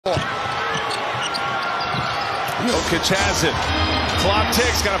Jokić has it. Clock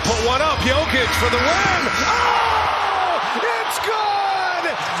ticks. Got to put one up. Jokić for the win. Oh! It's good!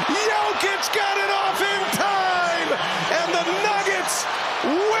 Jokić got it off in time, and the Nuggets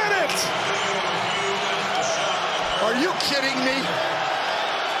win it. Are you kidding me?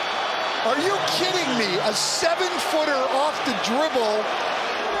 Are you kidding me? A 7-footer off the dribble.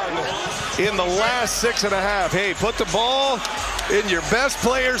 In the last 6.5. Hey, put the ball in your best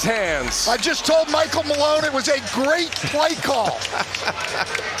player's hands. I just told Michael Malone it was a great play call.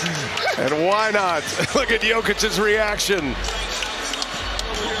 And why not? Look at Jokic's reaction.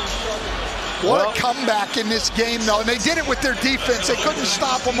 What a comeback in this game, though. And they did it with their defense. They couldn't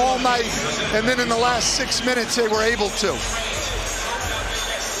stop them all night. And then in the last 6 minutes, they were able to.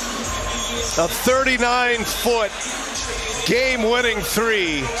 A 39-foot game-winning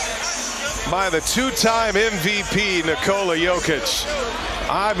three by the two-time MVP, Nikola Jokić.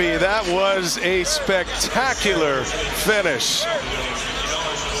 I mean, that was a spectacular finish.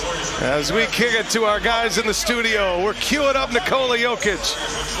 As we kick it to our guys in the studio, we're queuing up Nikola Jokić.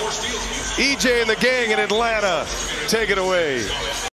 EJ and the gang in Atlanta, take it away.